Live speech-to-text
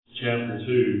chapter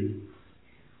 2.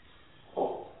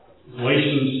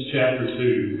 Galatians chapter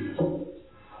 2,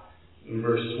 and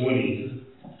verse 20.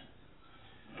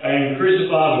 I am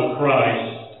crucified with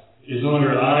Christ. It is no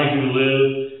longer I who live.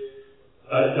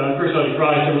 I'm crucified with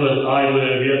Christ, nevertheless I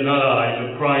live, yet not I,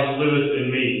 but Christ liveth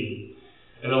in me.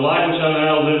 And the life which I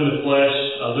now live in the flesh,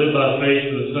 I live by faith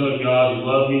in the Son of God who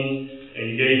loved me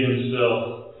and gave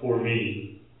himself for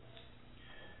me.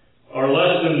 Our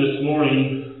lesson this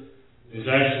morning is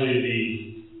actually the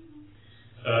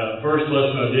first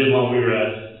lesson I did while we were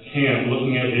at camp,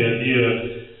 looking at the idea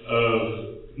of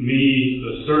me,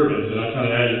 the servant, and I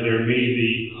kind of added there, me,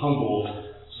 the humble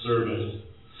servant.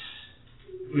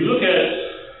 We look at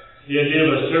the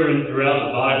idea of a servant throughout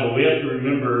the Bible. We have to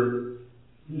remember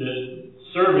that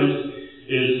servant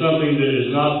is something that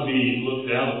is not to be looked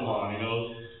down upon.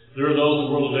 There are those in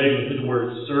the world today who put the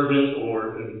word servant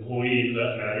or employee for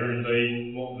that matter, and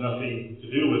they want nothing to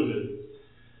do with it.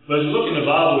 But as we look in the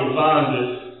Bible, we find that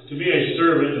to be a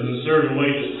servant in a certain way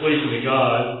that's pleasing to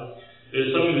God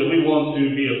is something that we want to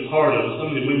be a part of,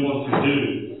 something that we want to do.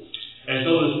 And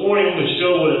so this morning I'm going to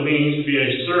show what it means to be a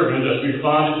servant as we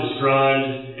find it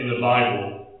described in the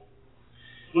Bible.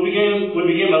 We begin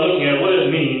by looking at what it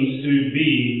means to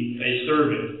be a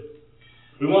servant.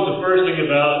 We want to first think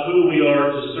about who we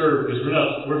are to serve, because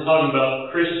we're talking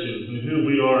about Christians and who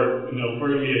we are. If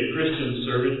we're going to be a Christian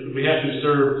servant, we have to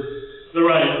serve the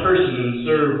right person and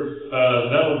serve.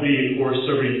 That would be, of course,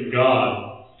 serving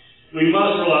God. We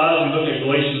must realize, we look at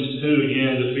Galatians 2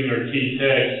 again, this being our key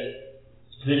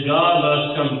text, that God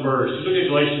must come first. We look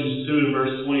at Galatians 2 and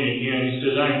verse 20 again. He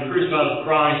says, I am crucified with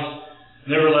Christ,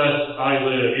 nevertheless I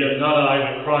live. Yet not I,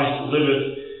 but Christ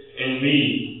liveth in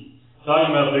me.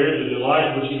 Talking about there that the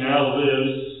life which he now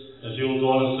lives, as he will go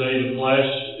on to say, in the flesh,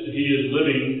 he is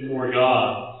living for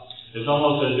God. It's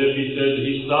almost as if he says that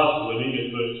he stops living,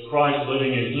 but it's Christ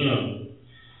living in him.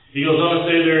 He goes on to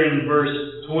say there in verse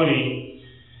 20,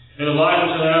 in the life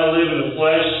which I now live in the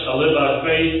flesh, I live by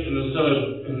faith in the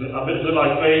I live by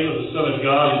faith of the Son of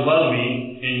God who loved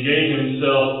me and gave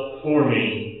himself for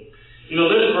me.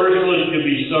 This verse really could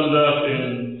be summed up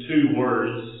in two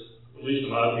words, at least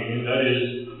in my opinion. That is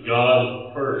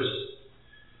God first.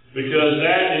 Because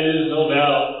that is no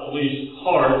doubt at least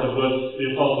part of what the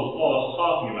Apostle Paul is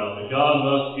talking about, that God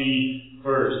must be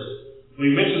first.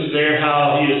 We mentioned there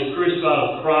how he is crucified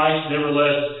with Christ,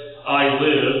 nevertheless I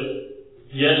live,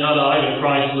 yet not I, but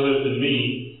Christ liveth in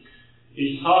me.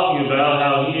 He's talking about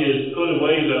how he has put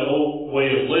away the old way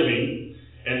of living,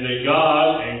 and that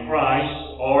God and Christ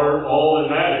are all that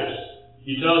matters.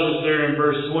 He tells us there in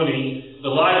verse 20, the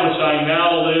life which I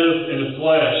now live in the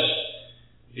flesh.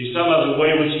 He's talking about the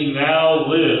way which he now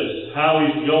lives, how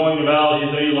he's going about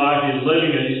his daily life. He's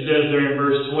living, as he says there in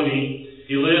verse 20,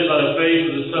 he lives by the faith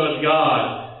of the Son of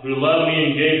God, who loved me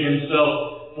and gave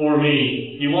himself for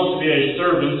me. He wants to be a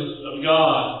servant of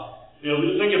God.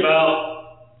 We think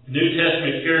about New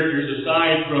Testament characters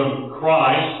aside from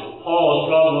Christ. Paul is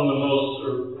probably one of the most,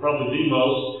 or probably the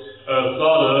most,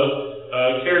 thought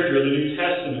of character of the New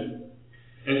Testament.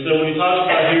 And so when he talks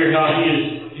about here how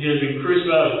he has been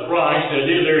crucified with Christ, the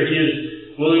idea there he is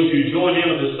willing to join in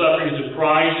with the sufferings of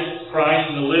Christ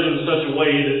and to live in such a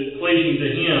way that's pleasing to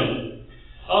him.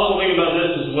 I also think about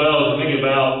this as well as I think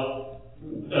about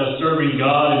serving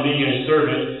God and being a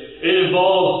servant. It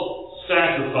involves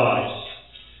sacrifice.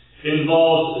 It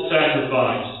involves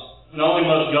sacrifice. Not only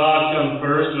must God come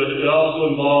first, but it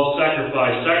also involves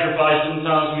sacrifice. Sacrifice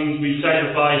sometimes means we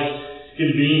sacrifice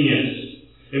convenience.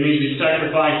 It means we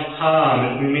sacrifice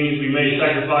time. It means we may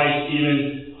sacrifice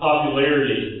even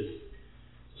popularity.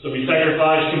 So we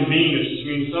sacrifice convenience, which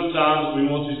means sometimes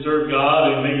we want to serve God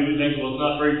and maybe we think, well, it's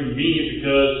not very convenient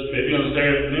because maybe on a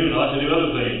Saturday afternoon I like to do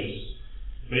other things.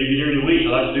 Maybe during the week I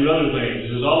like to do other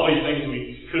things. There's always things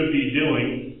we could be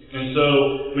doing. And so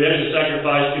we have to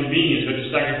sacrifice convenience. We have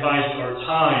to sacrifice our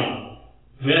time.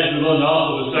 We have to be willing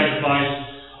also to sacrifice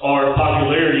our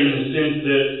popularity in the sense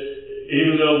that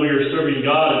even though we are serving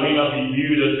God, it may not be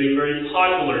viewed as being very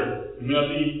popular. It may not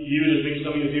be viewed as being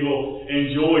something that people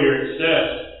enjoy or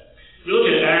accept. If you look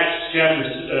at Acts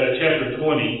chapter 20,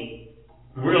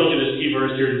 we're going to look at this key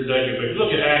verse here in a second, but if you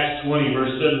look at Acts 20,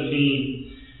 verse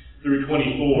 17 through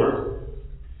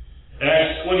 24.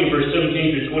 Acts 20, verse 17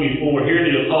 through 24, here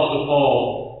the Apostle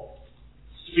Paul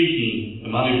speaking.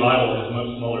 And my new Bible has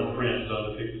much smaller print, so I have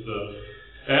to pick this up.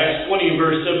 Acts 20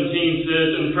 verse 17 says,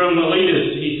 and from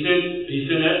Miletus he sent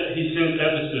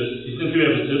to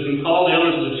Ephesus and called the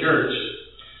elders of the church.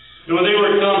 And when they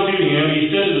were come to him, he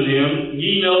said to them,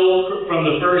 Ye know from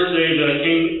the first day that I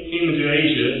came into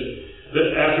Asia, that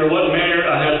after what manner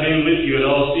I have been with you at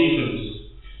all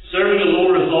seasons, serving the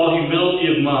Lord with all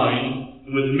humility of mind,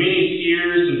 and with many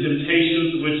tears and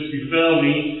temptations which befell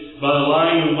me by the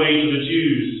lying in wait of the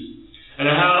Jews. And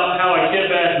how I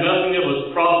kept back nothing that was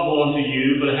profitable unto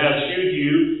you, but have shewed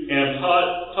you and have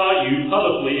taught you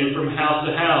publicly and from house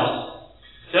to house,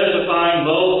 testifying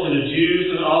both to the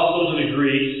Jews and also to the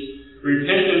Greeks,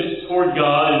 repentance toward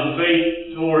God and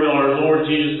faith toward our Lord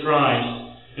Jesus Christ.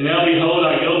 And now behold,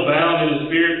 I go bound in the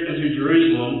Spirit into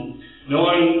Jerusalem, not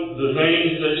knowing the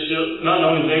things that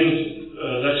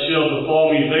shall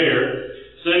befall me there,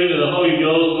 saying to the Holy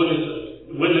Ghost,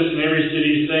 witness in every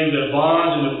city, saying that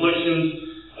bonds and afflictions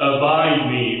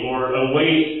abide me or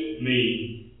await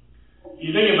me.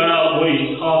 You think about what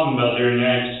he's talking about there in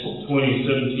Acts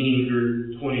 20:17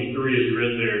 through 23 as you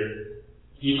read there.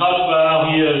 He talks about how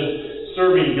he is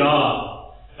serving God.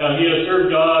 He has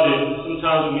served God, and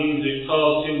sometimes it means it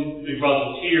caused him to be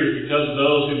brought to tears because of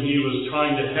those whom he was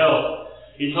trying to help.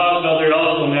 He talks about there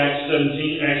also in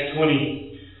Acts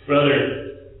 20,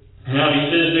 and how he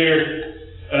says there,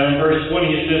 in verse 20,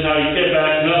 it says how he kept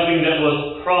back nothing that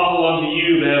was profitable unto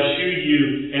you, but have shewed you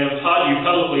and have taught you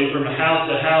publicly from house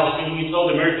to house, and he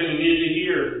told them everything they needed to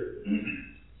hear.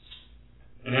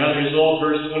 And as a result,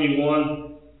 verse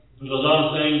 21 goes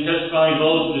on saying, testifying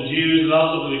both to the Jews and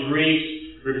also to the Greeks,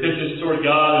 repentance toward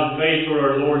God and faith toward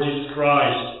our Lord Jesus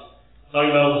Christ.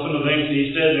 Talking about some of the things that he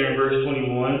said there in verse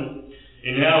 21.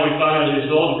 And now we find as a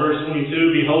result in verse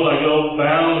 22, behold, I go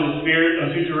bound in the Spirit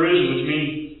unto Jerusalem, which means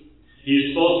he is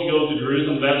supposed to go to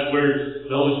Jerusalem. That's where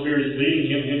the Holy Spirit is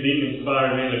leading him being an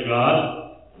inspired man of God.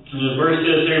 And the verse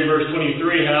says there in verse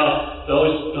 23 how the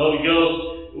Holy Ghost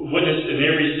witnessed in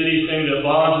every city, saying that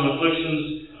bonds and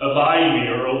afflictions abide me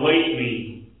or await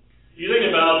me. You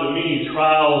think about the many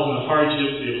trials and the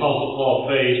hardships the Apostle Paul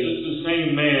faced. This is the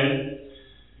same man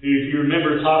who, if you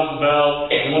remember, talks about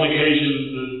on one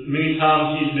occasion the many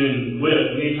times he's been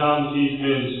whipped, many times he's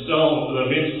been stoned,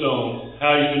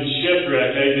 how he's been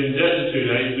shipwrecked, how he's been destitute,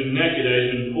 how he's been naked, how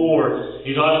he's been poor.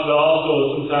 He talks about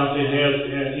also sometimes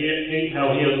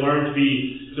how he has learned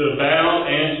to abound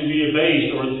and to be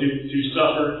abased, or to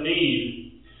suffer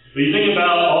need. But you think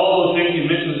about all those things he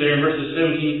mentions there in verses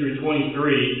 17 through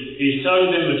 23. He's telling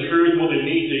them the truth, what they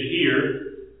need to hear.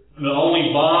 The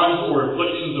only bonds or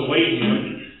afflictions await him.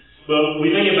 But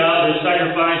we think about his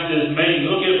sacrifices made.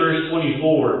 Look at verse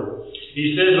 24.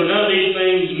 He says, "But none of these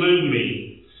things move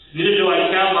me. Neither do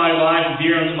I count my life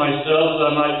dear unto myself,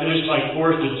 that I might finish my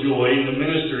course with joy in the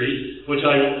ministry which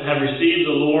I have received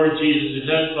the Lord Jesus to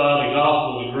testify the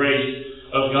gospel of the grace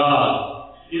of God."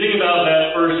 You think about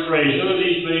that first phrase, none of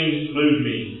these things move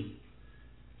me.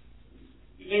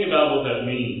 You think about what that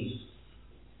means.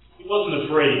 He wasn't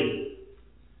afraid.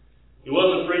 He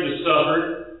wasn't afraid to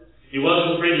suffer. He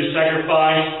wasn't afraid to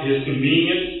sacrifice his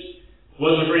convenience. He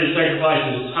wasn't afraid to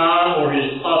sacrifice his time or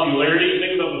his popularity.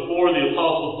 Think about before the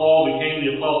Apostle Paul became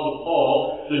the Apostle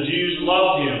Paul, the Jews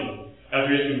loved him.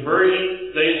 After his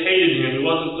conversion, they hated him. He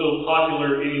wasn't so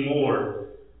popular anymore.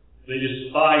 They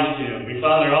despised him. We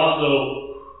find there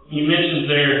also, he mentions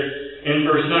there in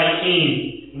verse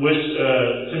 19, which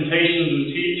temptations and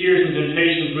tears and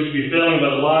temptations which befell him by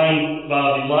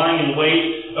the lying in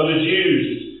wait of the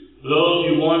Jews, those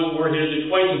who once were his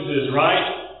acquaintances,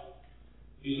 right?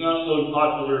 He's not so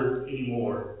popular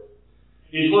anymore.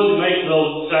 He's willing to make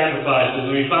those sacrifices.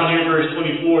 And we find here in verse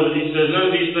 24 that he says, none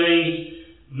of these things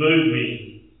move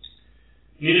me.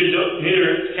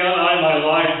 Neither count I my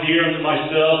life dear unto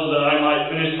myself, so that I might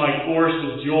finish my course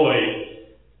with joy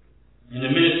in the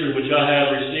ministry which I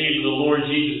have received of the Lord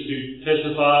Jesus, to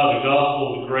testify of the gospel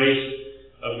of the grace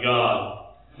of God.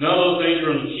 None of those things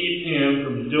were going to keep him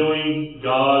from doing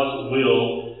God's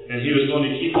will, and he was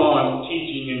going to keep on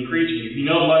teaching and preaching. If you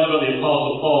know much about the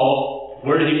Apostle Paul,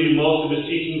 where did he do most of his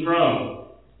teaching from?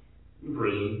 In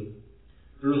prison,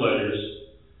 through letters.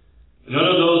 None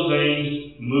of those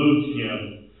things moved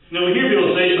him. Now, we hear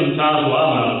people say sometimes, well,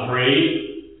 I'm not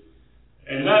afraid.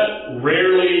 And that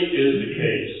rarely is the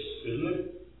case, isn't it?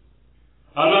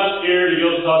 I'm not scared to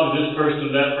go talk to this person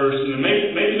or that person. And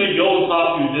maybe they go and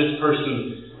talk to this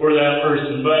person or that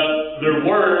person, but their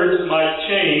words might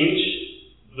change.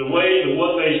 The way that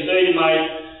what they say might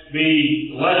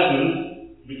be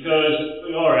lessened because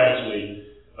they are actually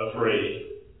afraid.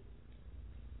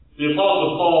 The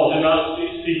Apostle Paul did not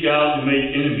seek out to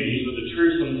make enemies, but the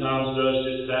truth sometimes does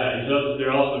just that. He does it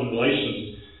there also in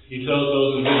Galatians. He tells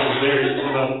those individuals there,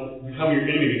 become your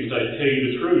enemy because I tell you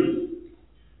the truth.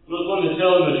 He was willing to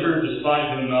tell them the truth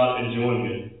despite them not enjoying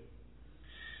it.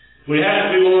 We have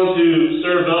to be willing to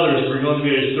serve others if we're going to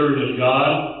be a servant of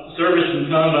God. Service can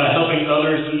come by helping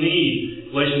others in need.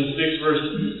 Galatians 6 verse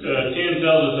 10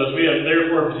 tells us, as we have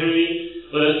therefore opportunity,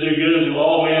 Let us do good unto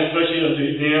all men, especially unto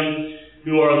them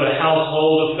who are of the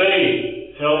household of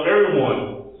faith. Help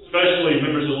everyone, especially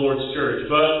members of the Lord's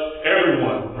church, but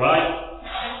everyone, right?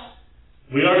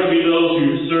 We are to be those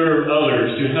who serve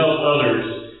others, to help others.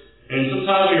 And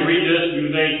sometimes we read this and we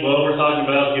think, well, we're talking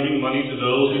about giving money to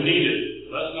those who need it.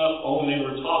 That's not the only thing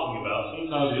we're talking about.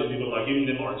 Sometimes we help people by giving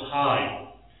them our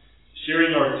time,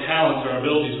 sharing our talents, our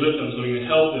abilities with them so we can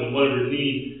help them in whatever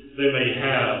need they may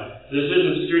have. This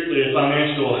isn't strictly a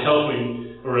financial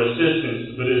helping or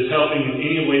assistance, but it's helping in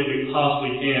any way that we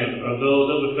possibly can, of those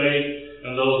of the faith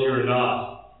and those who are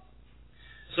not.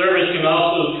 Service can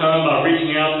also come by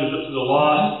reaching out to the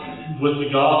lost with the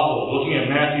gospel. Looking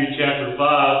at Matthew chapter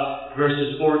 5,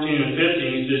 verses 14 and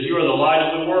 15, it says, "You are the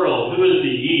light of the world." Who is the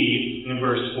ye? In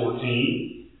verse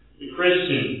 14. The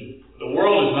Christian. The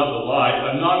world is not the light.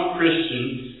 A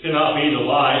non-Christian cannot be the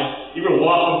light. You ever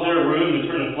walk up to their room and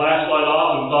turn a flashlight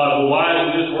off and thought, well, why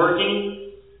isn't this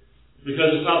working?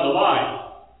 Because it's not the light.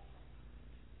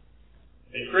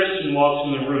 A Christian walks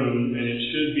in the room and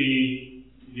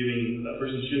that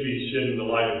person should be shedding the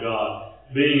light of God,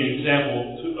 being an example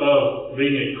of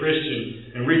being a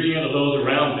Christian and reaching out to those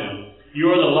around them. You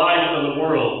are the light of the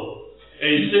world.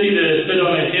 A city that is set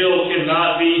on a hill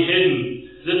cannot be hidden.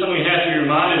 This is something we have to be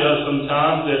reminded of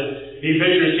sometimes, that he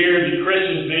pictures here the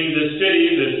Christians being this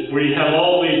city where you have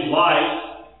all these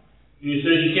lights, and he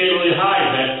says you can't really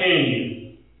hide that, can you?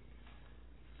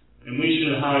 And we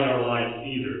shouldn't hide our light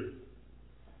either.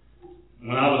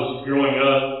 When I was growing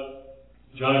up,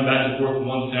 driving back and forth from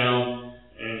one town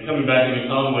and coming back into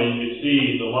Conway, you could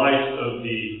see the lights of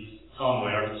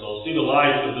Conway, Arkansas. See the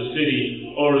lights of the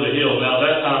city over the hill. Now,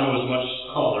 that time it was much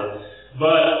smaller.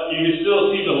 But you can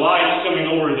still see the lights coming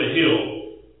over the hill.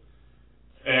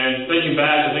 And thinking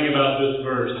back and thinking about this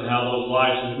verse and how those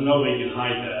lights, nobody can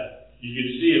hide that. You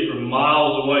could see it from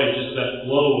miles away, just that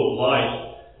glow of light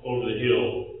over the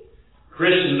hill.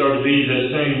 Christians are to be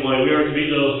the same way. We are to be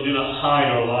those who do not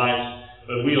hide our lights,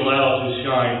 but we allow it to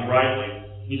shine brightly.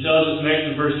 He tells us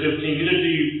next in verse 15,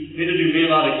 neither do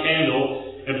men light a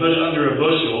candle and put it under a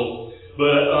bushel,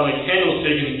 but on a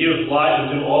candlestick, and give light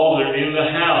unto all that are in the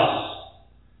house.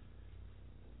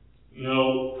 You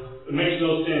know, it makes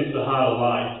no sense to hide a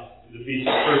light. It defeats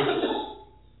the purpose.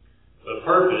 The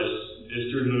purpose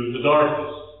is to remove the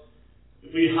darkness.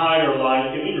 If we hide our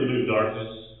light, can we remove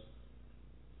darkness?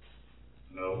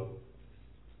 No.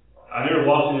 I never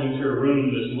walked into a room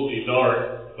that's completely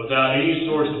dark without any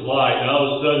source of light, and all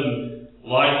of a sudden,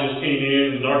 light just came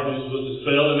in and darkness was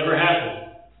dispelled. It never happened.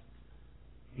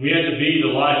 We have to be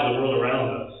the light of the world around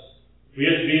us. We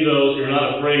have to be those who are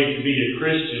not afraid to be a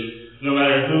Christian, no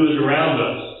matter who is around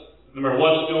us, no matter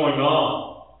what's going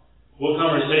on, what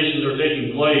conversations are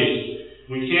taking place.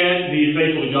 We can't be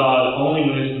faithful to God only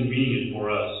when it's convenient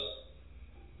for us.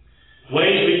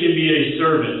 Ways we can be a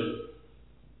servant.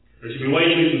 There should be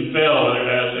ways we can fail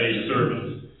as a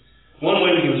servant. One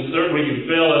way we can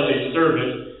fail as a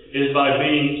servant is by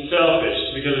being selfish,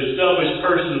 because a selfish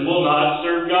person will not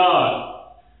serve God.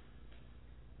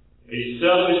 A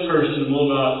selfish person will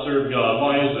not serve God.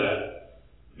 Why is that?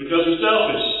 Because they're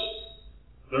selfish.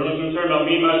 They're only concerned about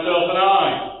me, myself, and I.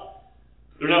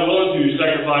 They're not willing to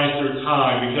sacrifice their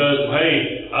time because,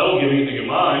 hey, I don't give anything of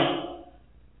mine.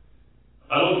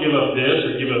 I don't give up this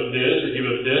or give up this or give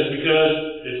up this because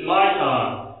it's my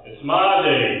time. It's my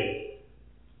day.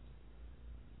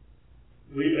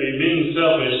 Being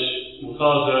selfish will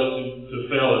cause us to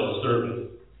fail as a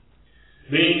servant.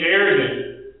 Being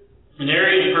arrogant. An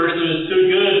arrogant person is too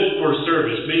good for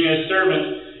service. Being a servant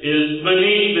is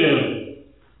beneath them.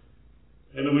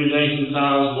 And we think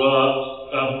sometimes, well,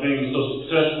 I'm being so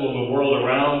successful in the world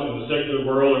around, in the secular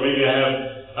world, or maybe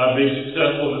I've been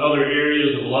successful in other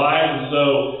areas of life, and so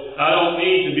I don't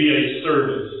need to be a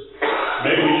servant.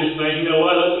 Maybe we just think, you know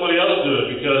what, let somebody else do it,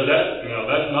 because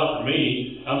that's not for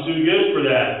me. I'm too good for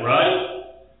that,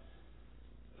 right?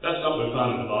 That's not what we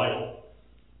find in the Bible.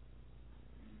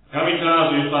 How many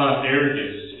times do we find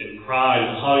arrogance and pride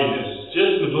and haughtiness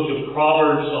just in the book of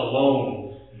Proverbs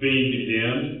alone being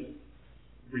condemned?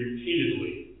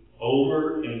 Repeatedly,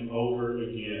 over and over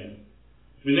again.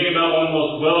 We think about one of the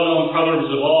most well-known proverbs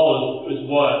of all is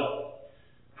what?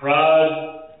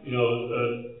 Pride,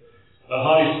 a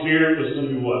haughty spirit was going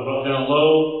to be what? Brought down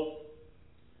low.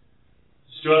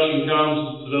 Destruction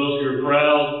comes to those who are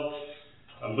proud.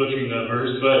 I'm butchering that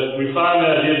verse, but we find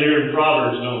that there in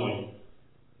Proverbs, don't we?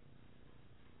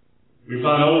 We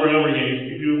find over and over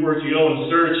again, if you were to go and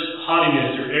search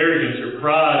haughtiness or arrogance or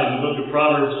pride in the book of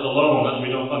Proverbs alone, and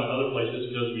we don't find it other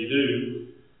places because we do,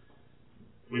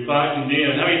 we find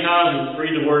condemned. How many times we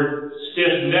read the word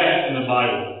stiff-necked in the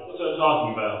Bible? What's that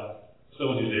talking about?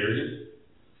 Someone who's arrogant.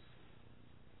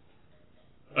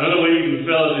 Another way you can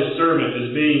fail as a servant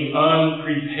is being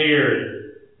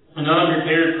unprepared. An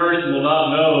unprepared person will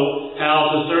not know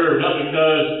how to serve, not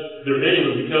because they're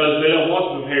ignorant, because they don't want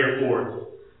to prepare for it.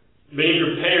 Being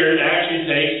prepared actually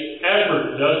takes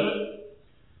effort, doesn't it?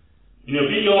 You know,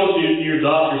 if you go into your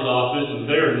doctor's office and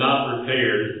they're not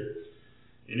prepared,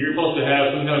 and you're supposed to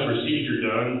have some kind of procedure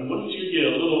done, wouldn't you get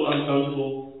a little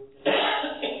uncomfortable?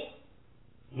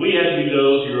 We have to be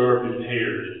those who are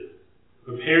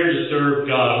prepared to serve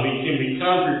God. We can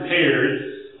become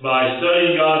prepared by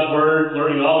studying God's Word,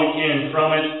 learning all we can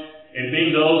from it, and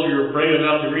being those who are brave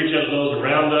enough to reach out to those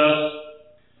around us,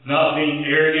 not being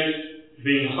arrogant,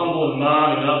 being humble in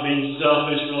mind, and not being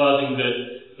selfish, realizing that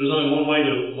there's only one way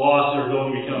the lost are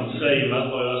going to become saved, and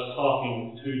that's by us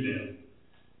talking to them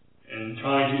and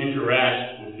trying to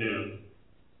interact with them.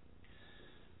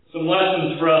 Some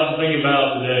lessons for us to think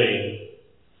about today.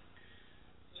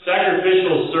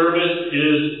 Sacrificial service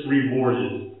is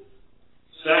rewarded.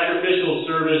 Sacrificial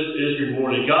service is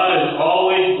rewarded. God has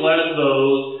always blessed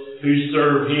those who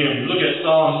serve Him. You look at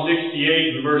Psalm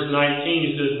 68 and verse 19,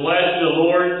 it says, "Bless the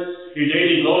Lord, who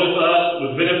daily loadeth us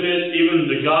with benefits, even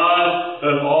the God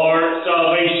of our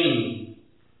salvation,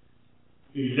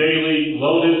 who daily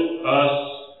loadeth us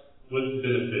with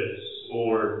benefits,"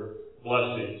 or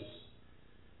blessings.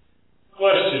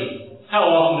 Question: how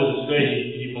often does it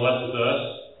say He blesses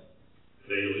us?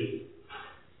 Daily.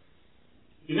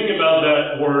 You think about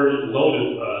that word,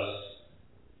 loadeth us,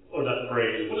 or that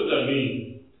phrase, what does that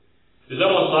mean? It's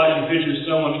almost like you picture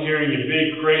someone carrying a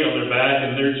big crate on their back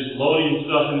and they're just loading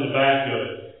stuff in the back of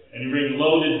it. And you're being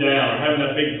loaded down, or having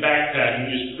that big backpack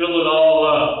and you just fill it all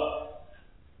up.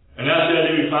 And that's the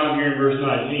idea we find here in verse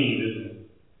 19, isn't it?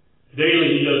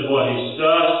 Daily He does what? He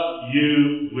stuffs you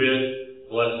with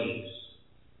blessings.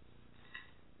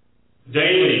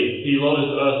 Daily He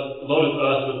loadeth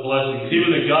us with blessings.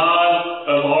 Even the God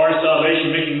of our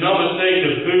salvation, making no mistake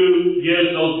of who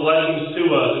gives those blessings to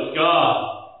us. It's God.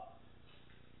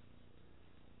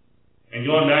 And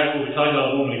going back to what we talked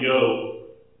about a moment ago,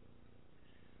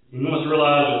 we must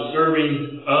realize that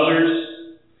serving others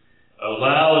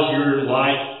allows your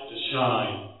light to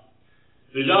shine.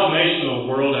 The denominational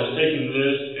world has taken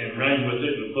this and ran with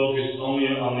it and focused only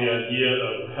on the idea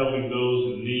of helping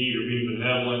those in need or being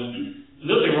benevolent.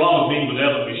 There's nothing wrong with being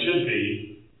benevolent. We should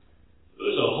be. But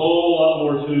there's a whole lot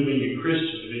more to being a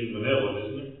Christian than being benevolent,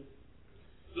 isn't there?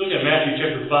 Look at Matthew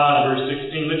chapter 5, verse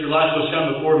 16. "Let your light so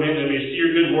shine before men that they may see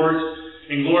your good works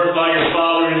and glorify your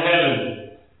Father in heaven."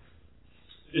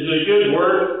 Is it a good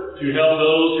work to help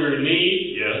those who are in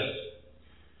need? Yes.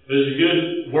 Is it a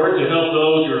good work to help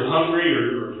those who are hungry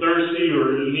or thirsty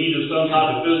or in need of some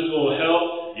type of physical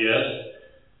help? Yes.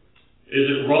 Is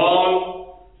it wrong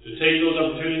to take those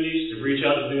opportunities to reach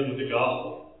out to them with the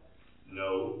gospel?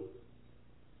 No.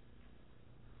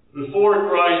 Before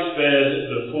Christ fed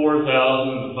the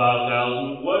 4,000 and the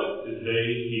 5,000, what did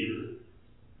they hear?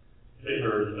 They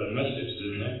heard a message,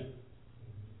 didn't they?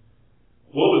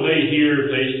 What would they hear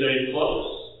if they stayed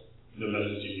close? The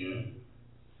message again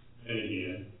and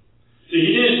again. See,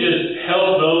 He didn't just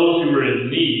help those who were in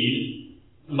need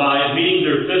by meeting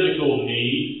their physical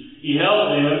need. He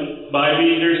helped them by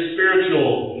meeting their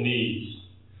spiritual needs.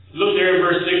 Look there in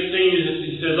verse 16,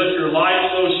 He says, "Let your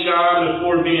light so shine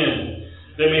before men,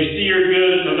 they may see your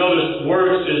good." Now notice,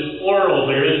 works is plural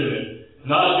there, isn't it?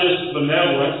 Not just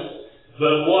benevolence,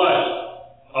 but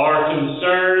what? Our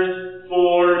concern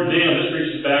for them. This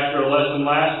reaches back to our lesson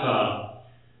last time.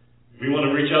 We want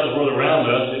to reach out to the world around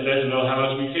us. It doesn't know how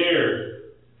much we care.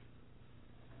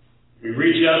 We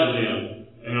reach out to them,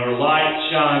 and our light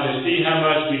shines. They see how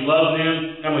much we love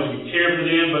them, how much we care for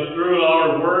them, but through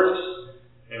our works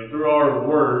and through our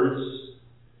words,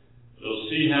 they'll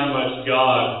see how much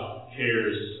God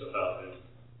cares about them.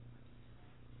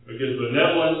 Because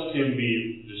benevolence can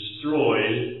be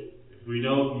destroyed if we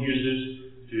don't use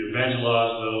it to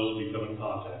evangelize those we come in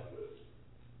contact with.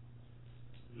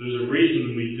 There's a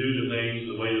reason we do the things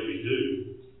the way that we do.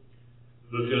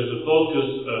 Because the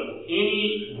focus of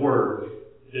any work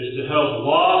is to help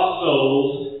lost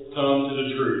souls come to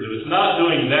the truth. If it's not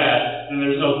doing that, then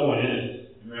there's no point in it.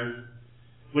 Amen.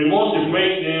 We want to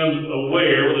make them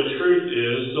aware what the truth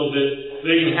is so that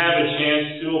they can have a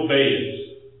chance to obey it.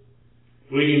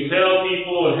 We can tell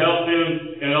people and help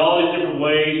them in all these different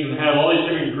ways and have all these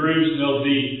different groups. You know,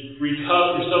 the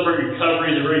celebrate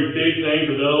recovery is a very big thing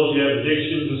for those who have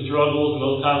addictions and struggles and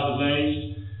those types of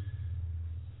things.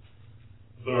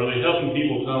 But are they helping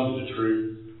people come to the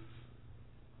truth?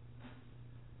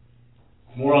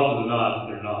 More often than not,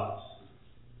 they're not.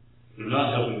 They're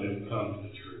not helping them come to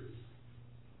the truth.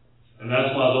 And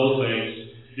that's why those things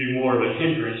be more of a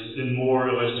hindrance than more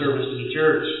of a service to the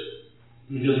church.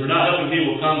 Because if we're not helping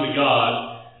people come to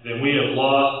God, then we have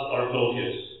lost our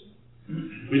focus.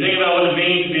 We think about what it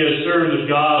means to be a servant of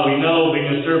God. We know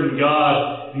being a servant of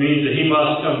God means that He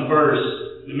must come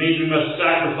first. It means we must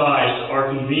sacrifice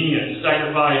our convenience,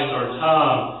 sacrifice our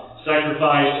time,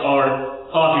 sacrifice our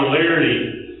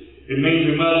popularity. It means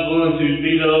we must be willing to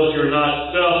be those who are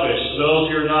not selfish,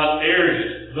 those who are not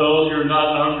arrogant, those who are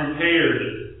not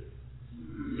unprepared.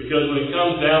 Because when it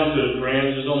comes down to it,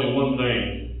 friends, there's only one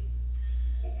thing.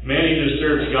 Man either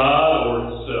serves God or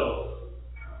himself.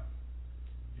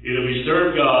 Either we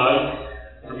serve God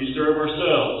or we serve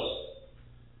ourselves.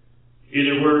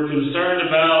 Either we're concerned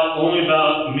only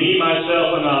about me,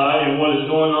 myself, and I, and what is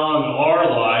going on in our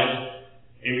life,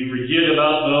 and we forget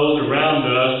about those around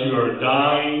us who are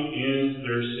dying in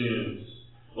their sins.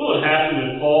 What would happen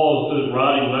if Paul, instead of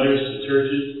writing letters to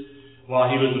churches while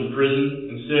he was in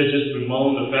prison, instead just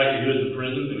bemoaned the fact that he was in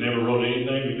prison and never wrote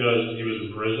anything because he was in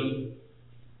prison?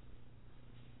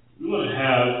 We wouldn't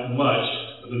have much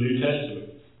of the New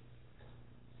Testament.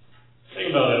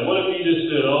 Think about that. What if he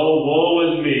just said, "Oh, woe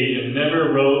is me," and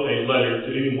never wrote a letter to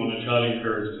anyone to try to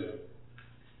encourage them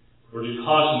or to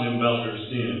caution them about their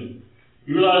sin?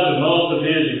 You realize that most of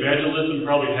his evangelism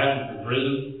probably happened from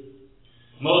prison.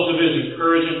 Most of his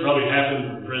encouragement probably happened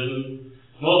from prison.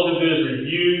 Most of his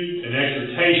rebuke and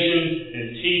exhortation and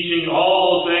teaching,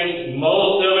 all those things,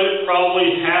 most of it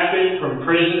probably happened from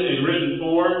prison in written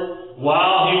form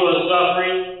while he was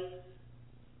suffering.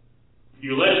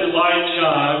 You let your light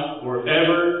shine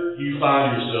wherever you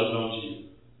find yourself, don't you?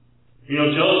 You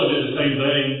know, Joseph did the same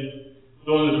thing.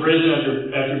 Going to prison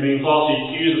after being falsely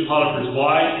accused of Potiphar's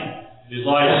wife. His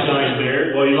light shined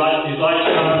there. Well, his light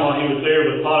shined while he was there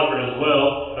with Potiphar as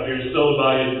well, after he was sold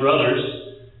by his brothers.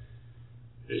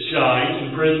 It shines.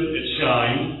 In prison, it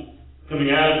shined.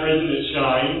 Coming out of prison, it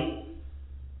shined.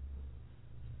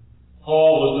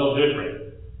 Paul was no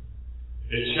different.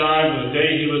 It shined from the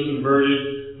day he was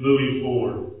converted moving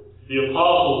forward. The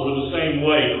apostles were the same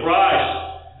way.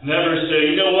 Christ never said,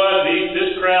 "You know what,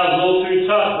 this crowd's a little too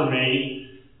tough for me.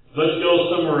 Let's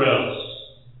go somewhere else."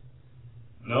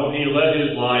 No, he let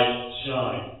his light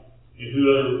shine. And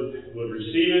whoever would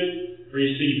receive it,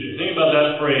 received it. Think about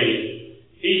that phrase.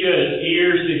 He has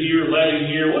ears to hear, let him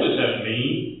hear. What does that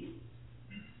mean?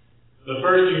 The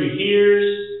person who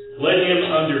hears, let him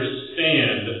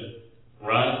understand.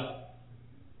 Right?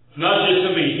 Not just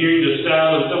simply hearing the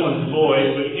sound of someone's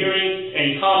voice, but hearing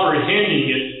and comprehending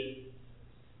it.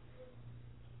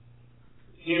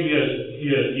 He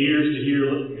has ears to hear.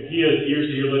 He has ears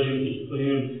to hear. Let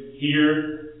him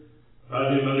hear.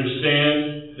 Let him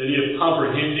understand. That he is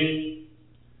comprehending.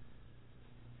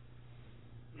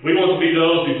 We want to be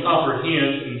those who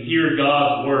comprehend and hear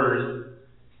God's word.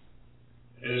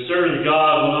 And the servant of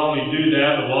God will not only do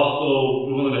that, but will also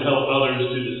be willing to help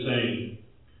others do the same.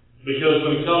 Because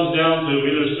when it comes down to it, we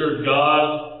either serve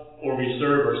God or we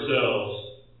serve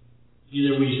ourselves.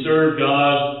 Either we serve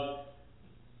God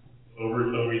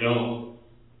or we don't.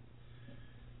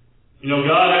 You know,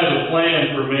 God has a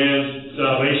plan for man's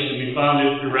salvation. We find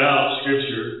it throughout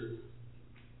Scripture.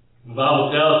 The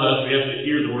Bible tells us we have to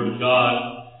hear the Word of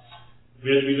God. We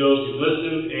have to be those who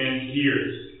listen and hear.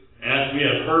 And after we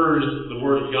have heard the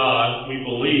Word of God, we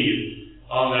believe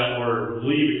on that word. We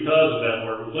believe because of that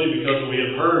word. We believe because we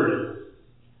have heard.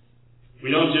 We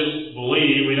don't just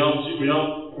believe. We're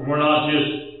not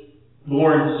just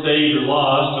born saved or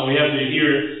lost. No, we have to hear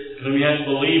it, and then we have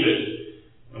to believe it.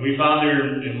 And we find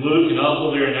there in Luke and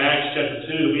also there in Acts chapter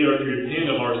 2 that we are to repent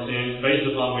of our sins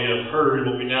based upon what we have heard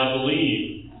and what we now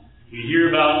believe. We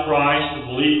hear about Christ,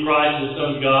 we believe Christ is the Son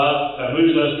of God. That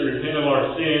moves us to repent of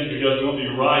our sins because we want to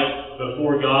be right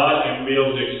before God and be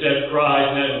able to accept Christ,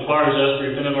 and that requires us to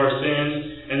repent of our sins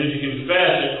and then to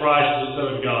confess that Christ is the Son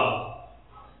of God.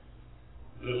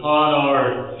 And upon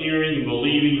our hearing and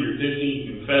believing, repenting, and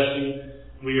confessing,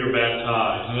 we are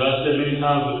baptized. And as I've said many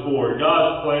times before,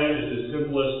 God's plan is the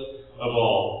simplest of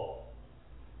all.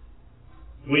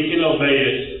 We can obey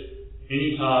it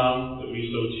any time that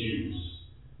we so choose.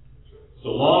 So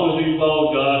long as we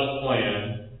follow God's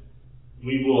plan,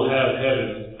 we will have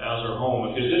heaven as our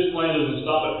home. Because His plan doesn't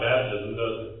stop at baptism,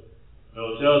 does it? No,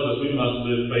 it tells us we must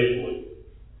live faithfully.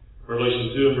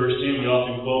 Revelation 2 and verse 10, we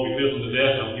often quote, "Be faithful to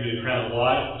death, and I'll give you the crown of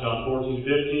life." John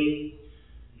 14:15,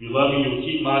 "If you love me, you'll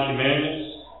keep my commandments."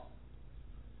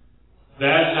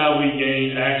 That's how we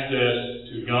gain access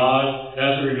to God.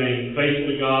 That's how we remain faithful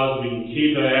to God. We can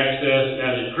keep that access. And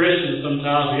as a Christian,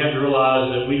 sometimes we have to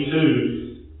realize that we too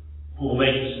will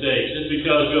make mistakes. Just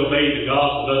because we obey the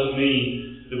gospel doesn't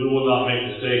mean that we will not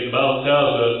make mistakes. The Bible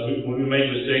tells us when we make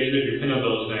mistakes, we repent of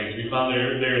those things. We can find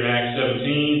there in Acts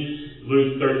 17,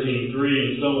 Luke 13:3,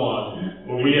 and so on,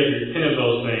 where we have to repent of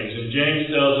those things. And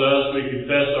James tells us we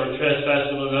confess our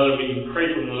trespass to one another, we can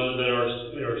pray for one another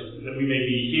that we may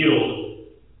be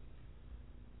healed.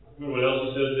 Remember what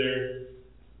else he says there?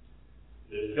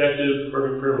 The effective,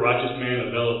 fervent prayer of a righteous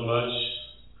man availeth much.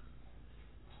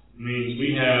 Means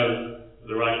we have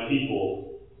the right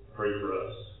people to pray for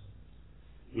us.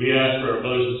 We ask for our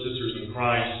brothers and sisters in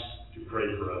Christ to pray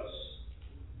for us.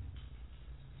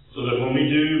 So that when we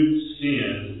do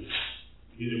sin,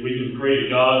 either we can pray to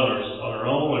God on our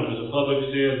own, or if it's a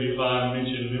public sin, we find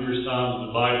mentioned numerous times in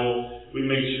the Bible, we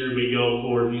make sure we go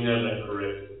forward and we have that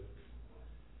corrected.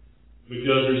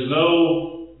 Because there's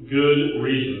no good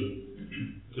reason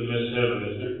to miss heaven,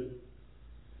 is there?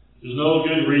 There's no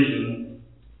good reason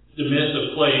to miss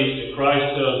a place that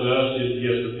Christ tells us He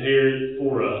has prepared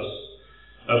for us.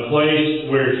 A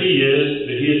place where He is,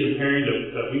 that He is preparing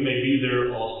that we may be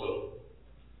there also.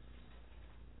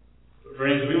 But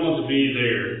friends, we want to be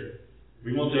there.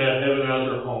 We want to have heaven as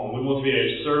our home. We want to be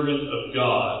a servant of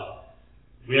God.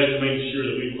 We have to make sure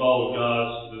that we follow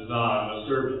God's design of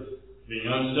servant. Being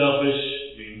unselfish,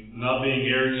 not being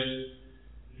arrogant,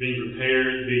 being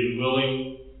prepared, being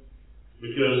willing.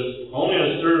 Because only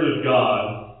a servant of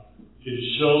God can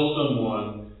show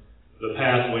someone the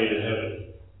pathway to heaven.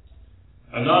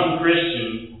 A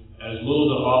non-Christian has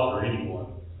little to offer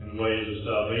anyone in ways of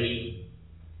salvation.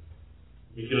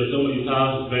 Because so many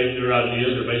times their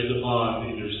ideas are based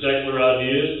upon either secular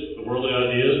ideas, the worldly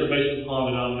ideas, or based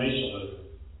upon denominationalism.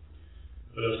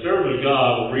 But a servant of God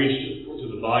will reach to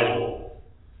the Bible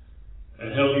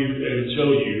and help you and show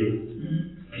you,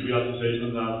 we have to say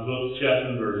sometimes, book,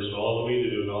 chapter, and verse, all that we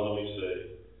do and all that we say.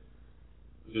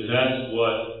 Because that's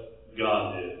what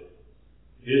God did.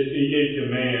 He gave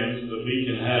commands that we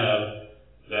can have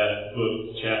that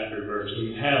book, chapter, verse.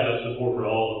 We can have that support for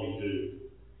all that we do,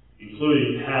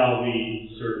 including how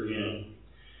we serve Him.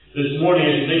 This morning,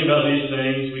 as you think about these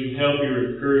things, we can help you or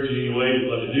encourage you in any way we'd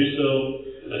like to do so.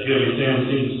 Let's go and stand and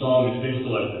sing the song that's been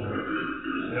selected.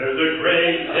 There's a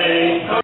great day